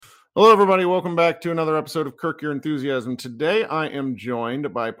Hello, everybody. Welcome back to another episode of Kirk Your Enthusiasm. Today, I am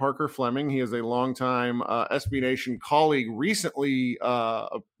joined by Parker Fleming. He is a longtime SB Nation colleague, recently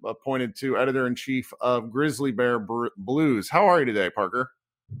appointed to editor-in-chief of Grizzly Bear Blues. How are you today, Parker?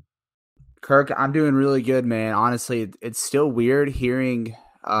 Kirk, I'm doing really good, man. Honestly, it's still weird hearing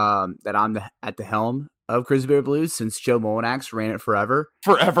that I'm at the helm of Grizzly Bear Blues since Joe Molinax ran it forever.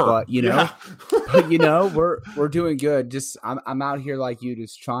 Forever, but we're doing good. Just I'm out here like you,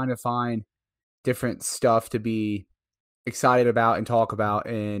 just trying to find different stuff to be excited about and talk about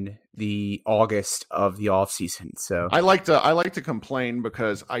in the August of the off season. So I like to complain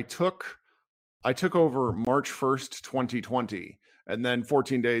because I took over March 1st, 2020. And then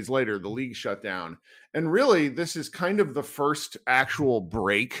 14 days later, the league shut down. And really, this is kind of the first actual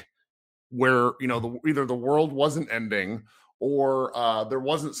break where, either the world wasn't ending or there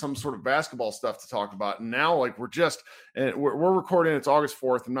wasn't some sort of basketball stuff to talk about. And now, we're recording, it's August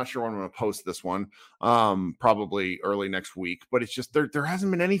 4th. I'm not sure when I'm going to post this one, probably early next week. But it's just there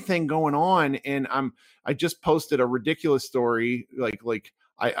hasn't been anything going on. And I just posted a ridiculous story,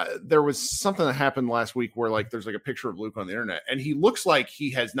 there was something that happened last week where there's a picture of Luke on the internet and he looks like he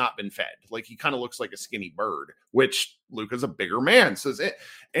has not been fed. Like he kind of looks like a skinny bird, which Luke is a bigger man. So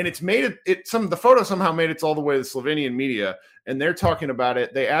it's made the photo somehow made it all the way to the Slovenian media. And they're talking about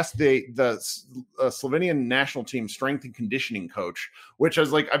it. They asked the Slovenian national team strength and conditioning coach, which I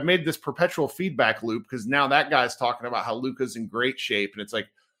was like, I've made this perpetual feedback loop because now that guy's talking about how Luka's in great shape. And it's like,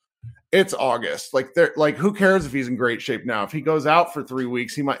 it's August. Who cares if he's in great shape now? If he goes out for 3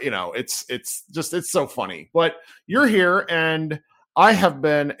 weeks, he might, it's so funny. But you're here, and I have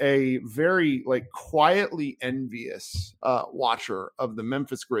been a very quietly envious watcher of the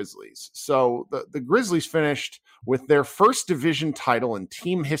Memphis Grizzlies. So the Grizzlies finished with their first division title in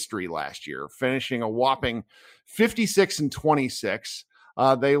team history last year, finishing a whopping 56-26.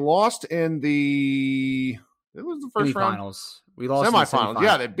 They lost in the first round. Finals. We lost semifinals.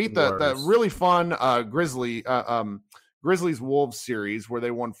 Yeah, they beat the really fun Grizzlies Wolves series where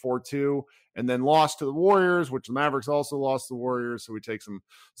they won 4-2 and then lost to the Warriors, which the Mavericks also lost to the Warriors. So we take some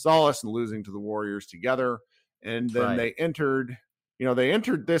solace in losing to the Warriors together. And then they entered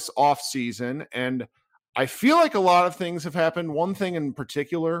this off season, and I feel like a lot of things have happened. One thing in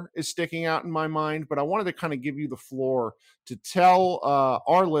particular is sticking out in my mind, but I wanted to kind of give you the floor to tell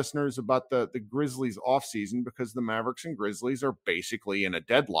our listeners about the Grizzlies offseason, because the Mavericks and Grizzlies are basically in a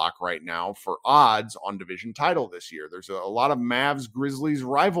deadlock right now for odds on division title this year. There's a lot of Mavs-Grizzlies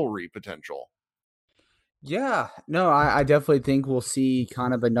rivalry potential. Yeah, no, I definitely think we'll see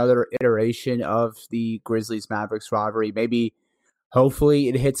kind of another iteration of the Grizzlies-Mavericks rivalry. Hopefully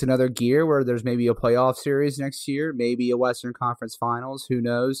it hits another gear where there's maybe a playoff series next year, maybe a Western Conference Finals, who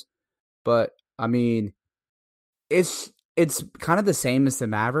knows? But I mean, it's kind of the same as the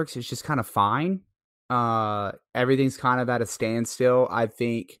Mavericks. It's just kind of fine. Everything's kind of at a standstill. I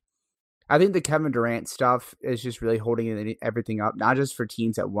think the Kevin Durant stuff is just really holding everything up, not just for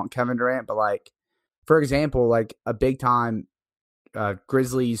teams that want Kevin Durant, but for example, a big time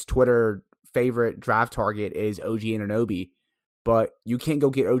Grizzlies Twitter favorite draft target is OG Anunoby. But you can't go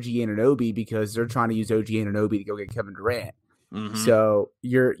get OG Anunoby because they're trying to use OG Anunoby to go get Kevin Durant. Mm-hmm. So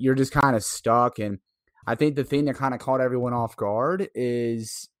you're just kind of stuck. And I think the thing that kind of caught everyone off guard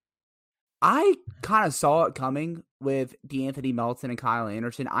is I kind of saw it coming with DeAnthony Melton and Kyle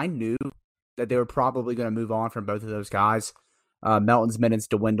Anderson. I knew that they were probably going to move on from both of those guys. Melton's minutes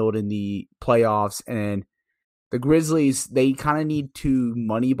dwindled in the playoffs, and the Grizzlies, they kind of need to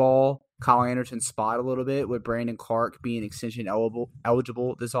moneyball Kyle Anderson's spot a little bit, with Brandon Clark being extension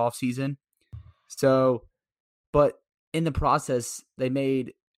eligible this offseason. So, but in the process, they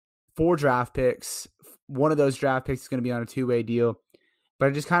made 4 draft picks. One of those draft picks is going to be on a 2-way deal. But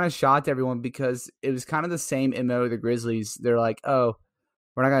it just kind of shocked everyone because it was kind of the same MO of the Grizzlies. They're like, oh,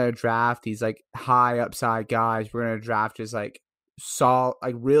 we're not going to draft these high upside guys. We're going to draft just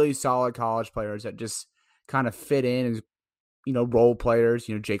really solid college players that just kind of fit in as role players,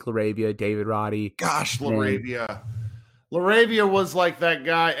 Jake LaRavia, David Roddy. Gosh, LaRavia. LaRavia was like that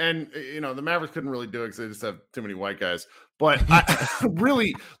guy, and the Mavericks couldn't really do it because they just have too many white guys. But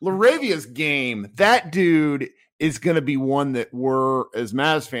really, LaRavia's game, that dude is going to be one that we're, as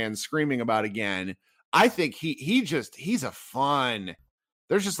Mavs fans, screaming about again. I think he's a fun.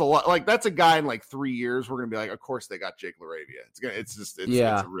 There's just a lot, that's a guy in 3 years we're going to be like, of course they got Jake LaRavia. It's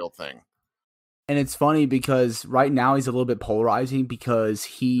a real thing. And it's funny because right now he's a little bit polarizing because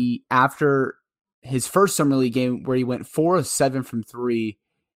after his first summer league game where he went 4 of 7 from 3,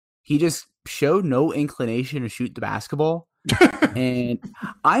 he just showed no inclination to shoot the basketball. And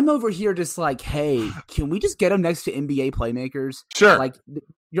I'm over here just hey, can we just get him next to NBA playmakers? Sure.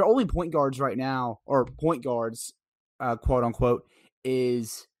 your only point guards right now, or point guards, quote unquote,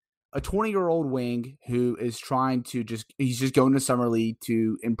 is a 20-year-old wing who is trying to he's just going to summer league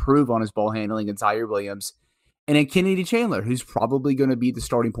to improve on his ball handling, and Zaire Williams, and then Kennedy Chandler, who's probably going to be the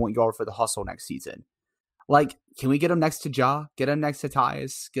starting point guard for the Hustle next season. Like, can we get him next to Ja? Get him next to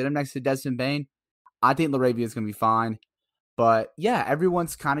Tyus? Get him next to Desmond Bane? I think LaRavia is going to be fine. But yeah,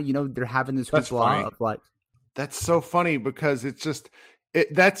 everyone's kind of, they're having this hoopla of like. That's so funny because it's just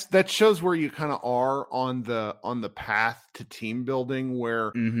that shows where you kind of are on the path to team building,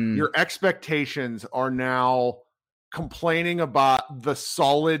 where your expectations are now complaining about the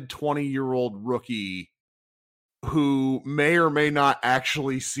solid 20-year-old rookie who may or may not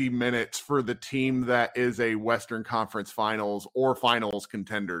actually see minutes for the team that is a Western Conference Finals or Finals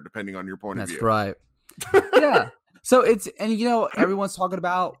contender, depending on your point of view. That's right. Yeah. So everyone's talking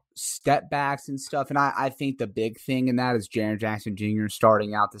about step backs and stuff. And I think the big thing in that is Jaren Jackson Jr.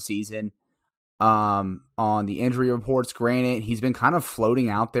 starting out the season on the injury reports. Granted, he's been kind of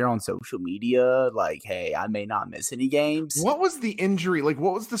floating out there on social media like, hey, I may not miss any games. What was the injury? Like,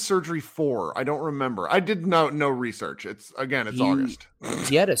 what was the surgery for? I don't remember. I did no research. It's August.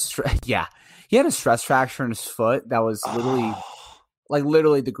 He had a stress fracture in his foot that was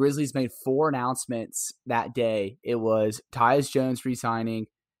literally the Grizzlies made 4 announcements that day. It was Tyus Jones resigning,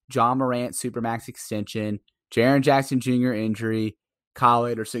 John Morant Supermax extension, Jaren Jackson Jr. injury, Kyle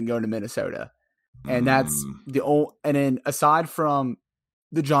Anderson going to Minnesota. And that's and then aside from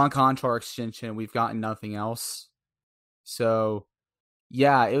the John Conchar extension, we've gotten nothing else. So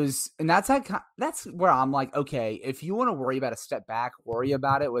yeah, it was, and that's where I'm like, okay, if you want to worry about a step back, worry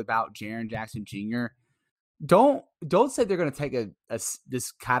about it without Jaren Jackson Jr. Don't say they're going to take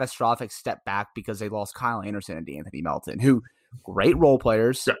this catastrophic step back because they lost Kyle Anderson and D'Anthony Melton, who great role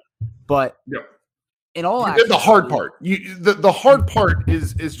players, but in all actuality, the hard part, the hard part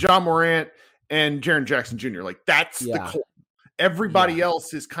is John Morant and Jaren Jackson Jr. Like that's the core. Everybody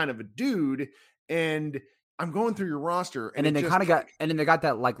else is kind of a dude, and I'm going through your roster, and then they got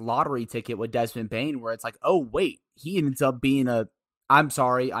that like lottery ticket with Desmond Bane, where it's like, oh wait, he ends up being I'm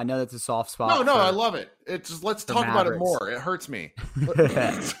sorry, I know that's a soft spot. No, I love it. It's just, let's talk about it more. It hurts me.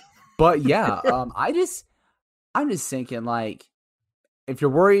 But yeah, I'm just thinking, like, if you're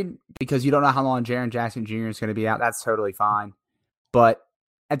worried because you don't know how long Jaren Jackson Jr. is going to be out, that's totally fine. But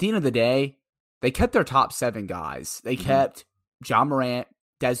at the end of the day, they kept their top 7 guys. They kept John Morant,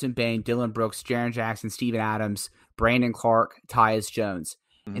 Desmond Bane, Dillon Brooks, Jaren Jackson, Steven Adams, Brandon Clark, Tyus Jones.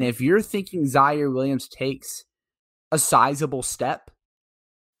 And if you're thinking Zaire Williams takes a sizable step,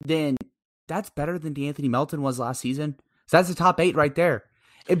 then that's better than D'Anthony Melton was last season. So that's the top 8 right there.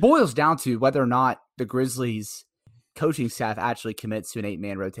 It boils down to whether or not the Grizzlies coaching staff actually commits to an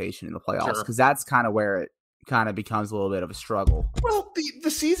 8-man rotation in the playoffs, because that's kind of where it kind of becomes a little bit of a struggle. Well,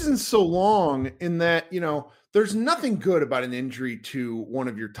 the season's so long in that, there's nothing good about an injury to one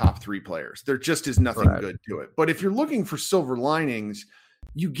of your top 3 players. There just is nothing good to it. But if you're looking for silver linings,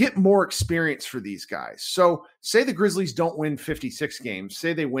 you get more experience for these guys. So say the Grizzlies don't win 56 games,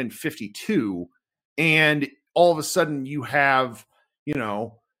 say they win 52, and all of a sudden you have,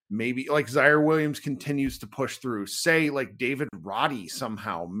 maybe like Zaire Williams continues to push through. Say like David Roddy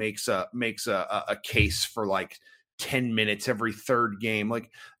somehow makes a case for like 10 minutes every third game.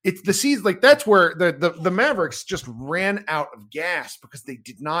 Like it's the season, like that's where the Mavericks just ran out of gas because they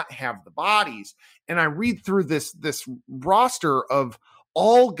did not have the bodies. And I read through this roster of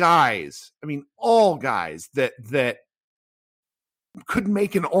all guys that could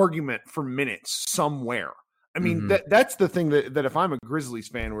make an argument for minutes somewhere. I mean, that's the thing that if I'm a Grizzlies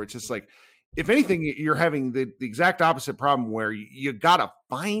fan, where it's just like, if anything, you're having the exact opposite problem where you got to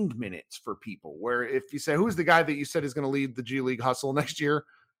find minutes for people. Where if you say, who's the guy that you said is going to lead the G League hustle next year?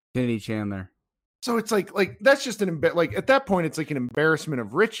 Kennedy Chandler. So it's like that's just like at that point, it's like an embarrassment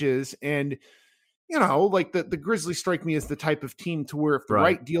of riches. And, like the Grizzlies strike me as the type of team to where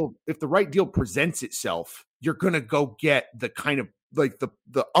if the right deal presents itself, you're going to go get the kind of like the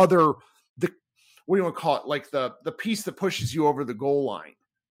what do you want to call it? Like the piece that pushes you over the goal line,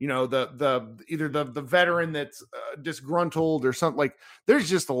 either the veteran that's disgruntled or something. Like there's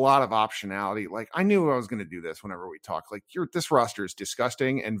just a lot of optionality. Like I knew I was going to do this whenever we talk. Like this roster is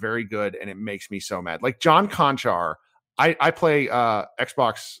disgusting and very good, and it makes me so mad. Like John Conchar, I play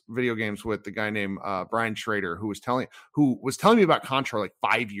Xbox video games with the guy named Brian Schrader, who was telling me about Conchar like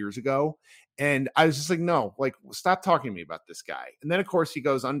 5 years ago. And I was just like, no, like, stop talking to me about this guy. And then, of course, he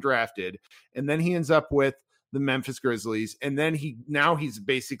goes undrafted. And then he ends up with the Memphis Grizzlies. And then he's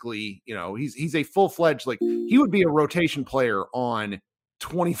basically, he's a full-fledged, like, he would be a rotation player on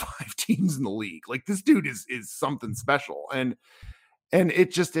 25 teams in the league. Like, this dude is something special. And And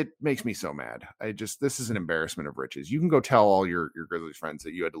it makes me so mad. This is an embarrassment of riches. You can go tell all your Grizzlies friends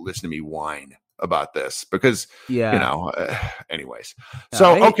that you had to listen to me whine about this because, anyways.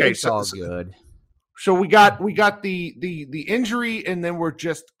 So, okay. It's all good. So we got the injury, and then we're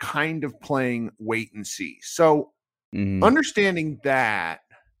just kind of playing wait and see. So understanding that,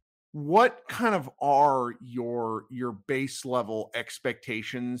 what kind of are your base level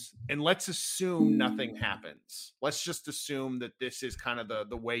expectations? And let's assume nothing happens. Let's just assume that this is kind of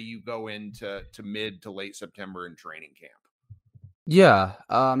the way you go into mid to late September in training camp. Yeah.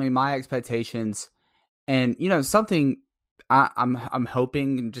 I mean, my expectations, and something I'm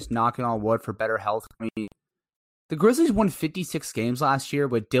hoping and just knocking on wood for better health. I mean, the Grizzlies won 56 games last year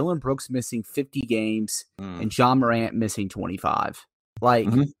with Dillon Brooks missing 50 games and Ja Morant missing 25.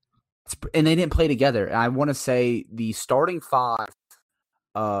 And they didn't play together. And I want to say the starting five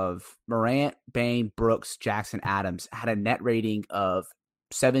of Morant, Bane, Brooks, Jackson, Adams had a net rating of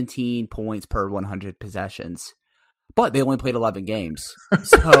 17 points per 100 possessions, but they only played 11 games.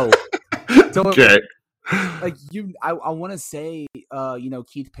 So okay. I want to say,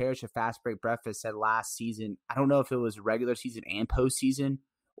 Keith Parrish of Fast Break Breakfast said last season, I don't know if it was regular season and postseason,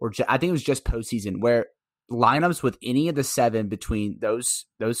 I think it was just postseason, where lineups with any of the seven between those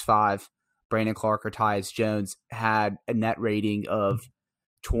five, Brandon Clark or Tyus Jones, had a net rating of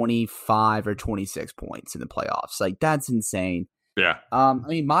 25 or 26 points in the playoffs. Like, that's insane. Yeah. I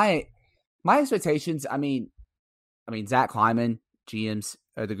mean, my expectations, I mean, Zach Kleiman, GMs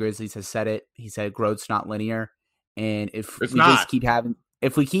of the Grizzlies, has said it. He said growth's not linear. And if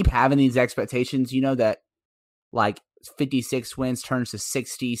we keep having these expectations, that like 56 wins turns to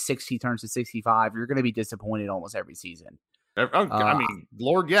 60, 60 turns to 65, you're going to be disappointed almost every season. I mean,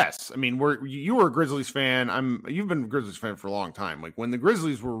 Lord, yes. I mean, you were a Grizzlies fan. You've been a Grizzlies fan for a long time. Like when the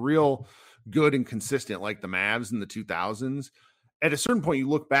Grizzlies were real good and consistent, like the Mavs in the 2000s, at a certain point you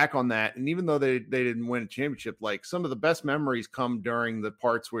look back on that, and even though they didn't win a championship, like some of the best memories come during the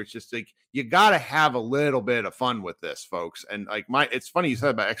parts where it's just like you got to have a little bit of fun with this, folks. And like it's funny you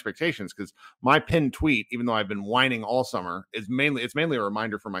said about expectations, because my pinned tweet, even though I've been whining all summer, it's mainly a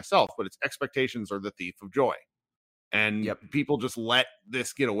reminder for myself, but it's expectations are the thief of joy. And people just let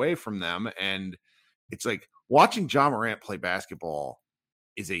this get away from them. And it's like watching Ja Morant play basketball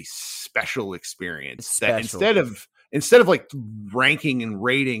is a special experience. That instead of like ranking and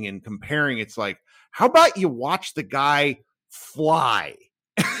rating and comparing, it's like, how about you watch the guy fly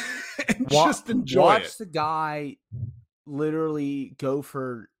and just enjoy it? Watch the guy literally go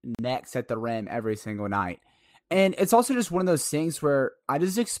for necks at the rim every single night. And it's also just one of those things where I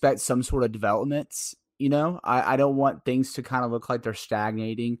just expect some sort of developments. I don't want things to kind of look like they're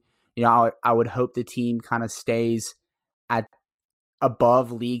stagnating. I would hope the team kind of stays at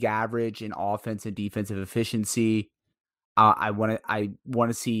above league average in offense and defensive efficiency. I want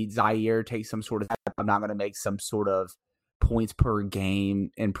to see Zaire take some sort of step. I'm not going to make some sort of points per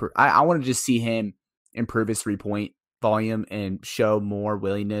game. I want to just see him improve his 3-point volume and show more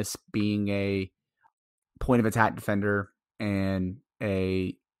willingness being a point of attack defender and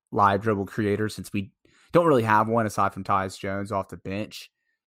a live dribble creator, since we don't really have one aside from Tyus Jones off the bench.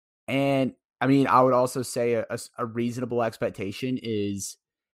 And I mean, I would also say a reasonable expectation is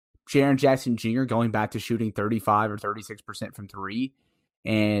Jaren Jackson Jr. going back to shooting 35 or 36% from three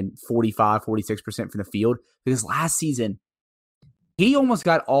and 45, 46% from the field. Because last season, he almost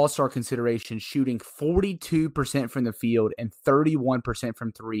got all-star consideration shooting 42% from the field and 31%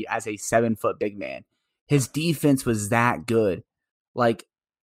 from three as a 7-foot big man. His defense was that good. Like,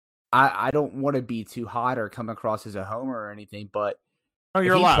 I don't want to be too hot or come across as a homer or anything, but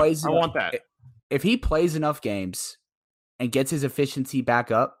you're allowed. I want that. If he plays enough games and gets his efficiency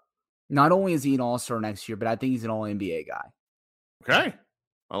back up, not only is he an all-star next year, but I think he's an all-NBA guy. Okay.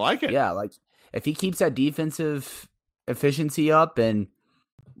 I like it. Yeah, like if he keeps that defensive efficiency up and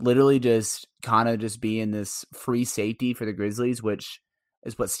literally just kind of just being this free safety for the Grizzlies, which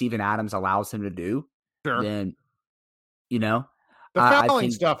is what Steven Adams allows him to do, then, the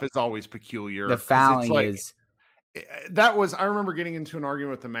fouling stuff is always peculiar. The fouling is... I remember getting into an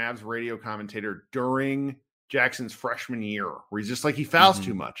argument with the Mavs radio commentator during Jackson's freshman year, where he's just like, he fouls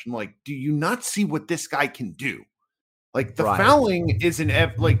too much. I'm like, do you not see what this guy can do? Like the fouling is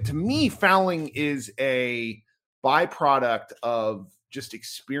to me, fouling is a byproduct of just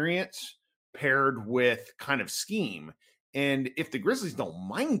experience paired with kind of scheme. And if the Grizzlies don't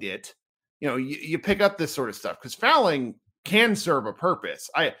mind it, you pick up this sort of stuff, because fouling can serve a purpose.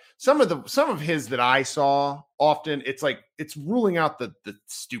 Some of his that I saw often, it's like it's ruling out the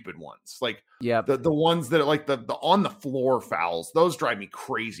stupid ones, like the ones that are like the on the floor fouls. Those drive me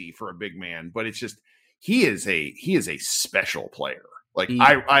crazy for a big man, but it's just he is a special player. Like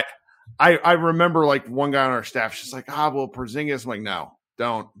I remember like one guy on our staff just like, well, Porzingis. I'm like, no,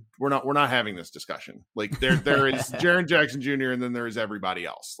 don't. We're not having this discussion. Like there is Jaren Jackson Jr. and then there is everybody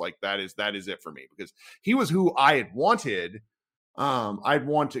else. Like that is it for me because he was who I had wanted. I'd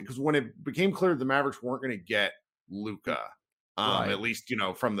wanted because when it became clear the Mavericks weren't going to get Luka, at least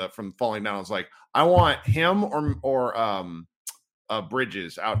from falling down, I was like, I want him or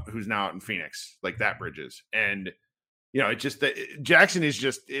Bridges out, who's now out in Phoenix, like that Bridges. And it's just that Jackson is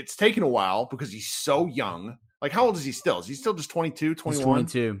just, it's taken a while because he's so young. Like, how old is he still? Is he still just 22, 21? He's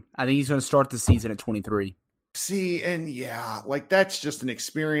 22. I think he's going to start the season at 23. See, and like that's just an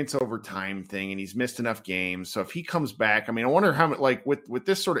experience over time thing, and he's missed enough games. So if he comes back, I mean, I wonder how much, like with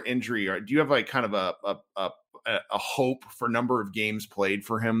this sort of injury, do you have like kind of a hope for number of games played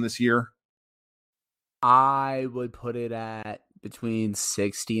for him this year? I would put it at between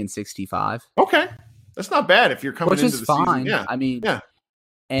 60 and 65. Okay. That's not bad if you're coming into the fine. Season. Yeah. I mean,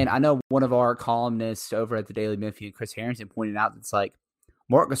 and I know one of our columnists over at the Daily Memphian, Chris Harrington, pointed out that's like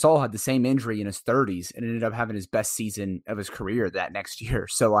Marc Gasol had the same injury in his 30s and ended up having his best season of his career that next year.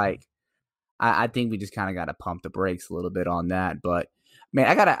 So like, I think we just kind of got to pump the brakes a little bit on that. But man,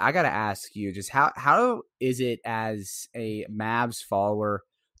 I gotta ask you, just how is it as a Mavs follower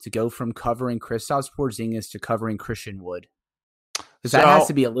to go from covering Kristaps Porzingis to covering Christian Wood? Because that has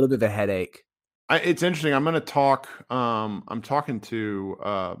to be a little bit of a headache. It's interesting. I'm going to talk. I'm talking to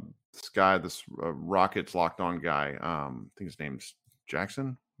this guy, this Rockets locked on guy. I think his name's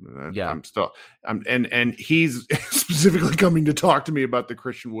Jackson. Yeah. And he's specifically coming to talk to me about the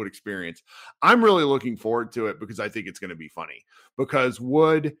Christian Wood experience. I'm really looking forward to it because I think it's going to be funny because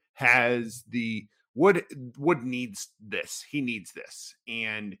Wood needs this. He needs this,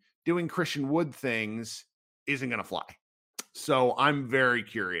 and doing Christian Wood things isn't going to fly. So I'm very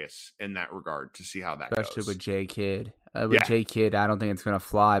curious in that regard to see how that goes. Especially with J Kidd. J Kidd, I don't think it's going to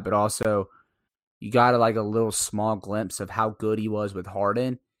fly, but also you got like a little small glimpse of how good he was with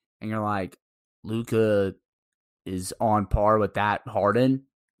Harden. And you're like, Luka is on par with that Harden.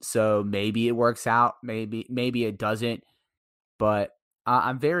 So maybe it works out. Maybe it doesn't. But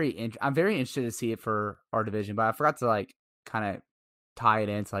I'm very interested to see it for our division. But I forgot to like kind of tie it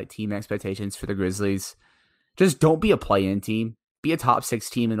into like team expectations for the Grizzlies. Just don't be a play-in team. Be a top 6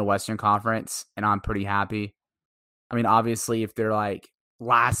 team in the Western Conference, and I'm pretty happy. I mean, obviously, if they're like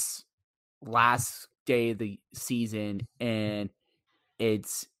last day of the season and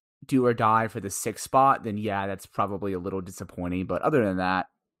it's do or die for the 6th spot, then yeah, that's probably a little disappointing. But other than that,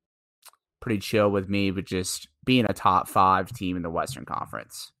 pretty chill with me, but just being a top 5 team in the Western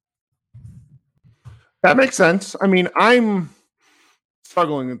Conference. That makes sense. I mean, I'm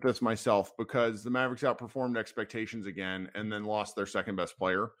struggling with this myself because the Mavericks outperformed expectations again and then lost their second best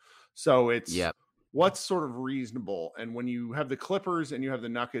player. So it's what's sort of reasonable. And when you have the Clippers and you have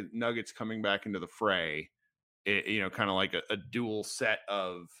the Nuggets coming back into the fray, kind of like a dual set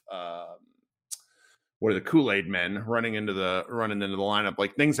of what are the Kool-Aid men running into the lineup,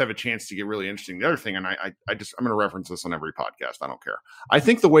 like things have a chance to get really interesting. The other thing, and I'm going to reference this on every podcast, I don't care. I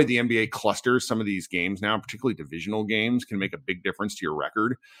think the way the NBA clusters some of these games now, particularly divisional games, can make a big difference to your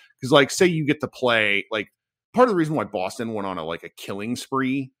record. Because like, say you get to play, like part of the reason why Boston went on a killing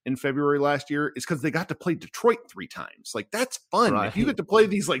spree in February last year is because they got to play Detroit 3 times. Like that's fun. Right. If you get to play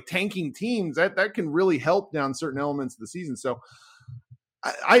these like tanking teams, that can really help down certain elements of the season. So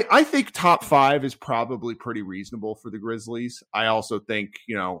I think top 5 is probably pretty reasonable for the Grizzlies. I also think,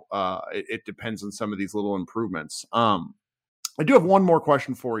 it depends on some of these little improvements. I do have one more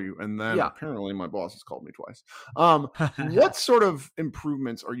question for you. And then apparently my boss has called me twice. What sort of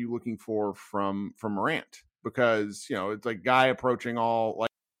improvements are you looking for from Morant? Because, it's like guy approaching all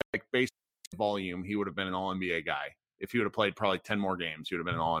like base volume. He would have been an all NBA guy. If he would have played probably 10 more games, he would have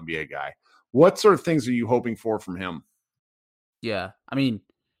been an all NBA guy. What sort of things are you hoping for from him? Yeah, I mean,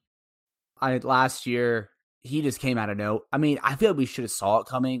 last year he just came out of nowhere. I mean, I feel like we should have saw it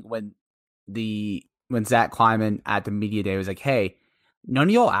coming when Zach Kleiman at the media day was like, "Hey, none of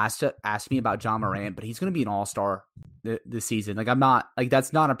y'all asked me about Ja Morant, but he's going to be an all-star this season. Like, I'm not like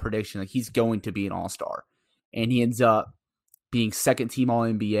that's not a prediction. Like, he's going to be an all-star, and he ends up being second team All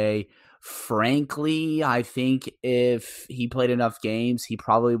NBA. Frankly, I think if he played enough games, he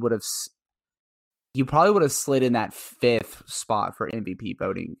probably would have slid in that 5th spot for MVP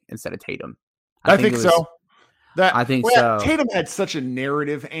voting instead of Tatum. I think so. So. Tatum had such a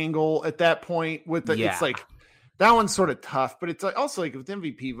narrative angle at that point with it's like that one's sort of tough, but it's like also like with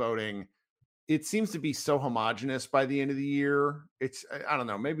MVP voting, it seems to be so homogenous by the end of the year. I don't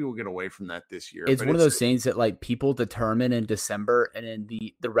know, maybe we'll get away from that this year. It's but one of those things that like people determine in December, and then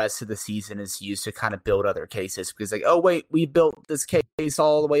the rest of the season is used to kind of build other cases because like, oh wait, we built this case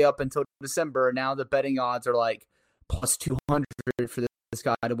all the way up until December, and now the betting odds are like plus 200 for this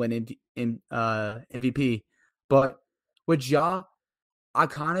guy to win MVP. But with Ja, I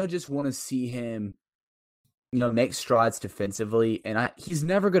kind of just want to see him, make strides defensively, and he's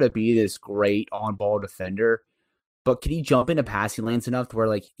never going to be this great on-ball defender. But can he jump into passing lanes enough to where,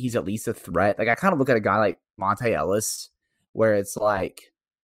 like, he's at least a threat? Like, I kind of look at a guy like Monte Ellis, where it's like...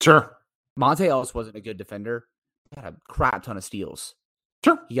 Sure. Monte Ellis wasn't a good defender. He had a crap ton of steals.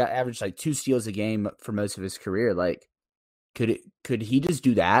 Sure. He got averaged, like, 2 steals a game for most of his career. Like, could he just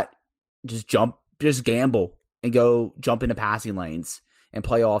do that? Just gamble and go jump into passing lanes and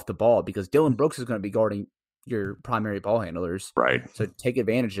play off the ball? Because Dylan Brooks is going to be guarding your primary ball handlers. Right. So take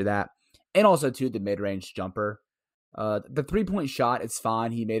advantage of that. And also, too, the mid-range jumper. The 3-point shot, it's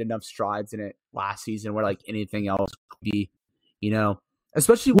fine. He made enough strides in it last season where like anything else could be,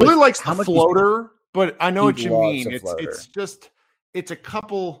 especially really likes how the floater, but I know what you mean. It's just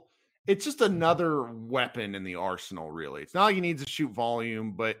another weapon in the arsenal, really. It's not like he needs to shoot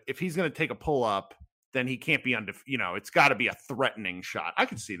volume, but if he's going to take a pull up, then he can't be it's got to be a threatening shot. I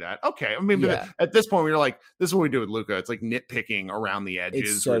can see that. Okay. I mean, but at this point, we're like, this is what we do with Luka. It's like nitpicking around the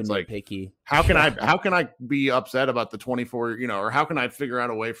edges. It's so nitpicky. Like, how can I be upset about the 24, or how can I figure out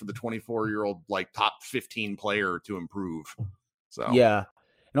a way for the 24-year-old, like top 15 player to improve? So, yeah.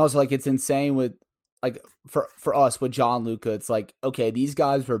 And also like, it's insane with like for us with John Luka, it's like, okay, these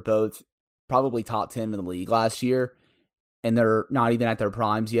guys were both probably top 10 in the league last year. And they're not even at their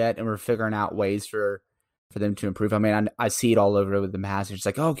primes yet, and we're figuring out ways for them to improve. I mean, I see it all over with the Mavs. It's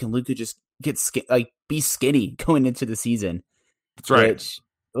like, oh, can Luka just be skinny going into the season? That's right.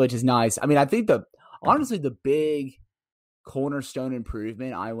 Which is nice. I mean, I think honestly the big cornerstone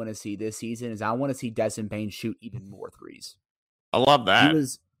improvement I want to see this season is I want to see Desmond Bane shoot even more threes. I love that.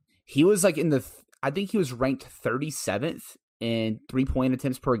 He was like I think he was ranked 37th in 3-point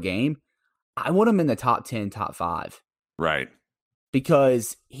attempts per game. I want him in the top 10, top 5. Right.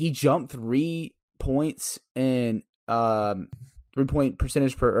 Because he jumped 3 points in 3-point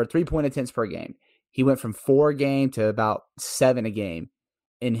percentage or 3-point attempts per game. He went from 4 a game to about 7 a game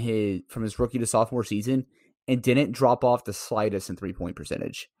from his rookie to sophomore season and didn't drop off the slightest in 3-point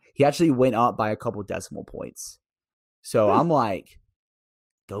percentage. He actually went up by a couple decimal points. So I'm like,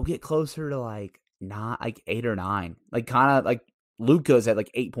 go get closer to like 8 or 9. Like kind of like Luka's at like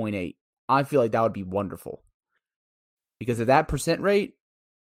 8.8. I feel like that would be wonderful. Because at that percent rate,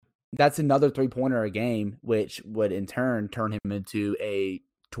 that's another 3-pointer a game, which would in turn turn him into a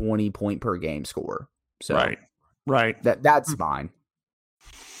 20-point per game scorer. So right. That's fine.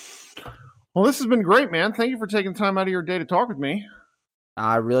 Well, this has been great, man. Thank you for taking time out of your day to talk with me.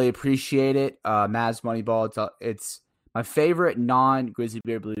 I really appreciate it. Mavs Moneyball, it's my favorite non-Grizzly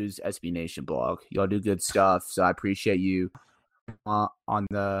Bear Blues SB Nation blog. Y'all do good stuff, so I appreciate you on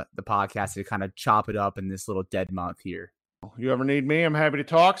the podcast to kind of chop it up in this little dead month here. You ever need me, I'm happy to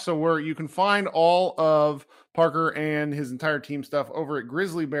talk. So you can find all of Parker and his entire team stuff over at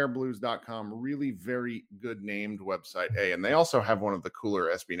grizzlybearblues.com. Really very good named website. Hey, and they also have one of the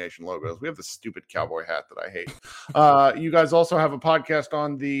cooler SB Nation logos. We have the stupid cowboy hat that I hate. You guys also have a podcast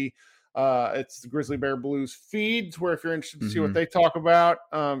on it's the Grizzly Bear Blues feeds, where if you're interested to see what they talk about,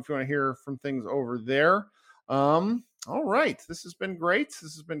 if you want to hear from things over there. All right. This has been great.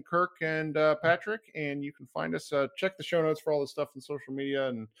 This has been Kirk and Patrick, and you can find us, check the show notes for all this stuff on social media,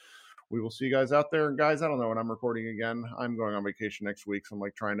 and we will see you guys out there. And guys, I don't know when I'm recording again. I'm going on vacation next week, so I'm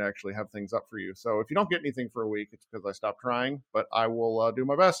like trying to actually have things up for you. So if you don't get anything for a week, it's because I stopped trying, but I will do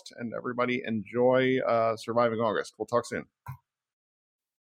my best. And everybody enjoy surviving August. We'll talk soon.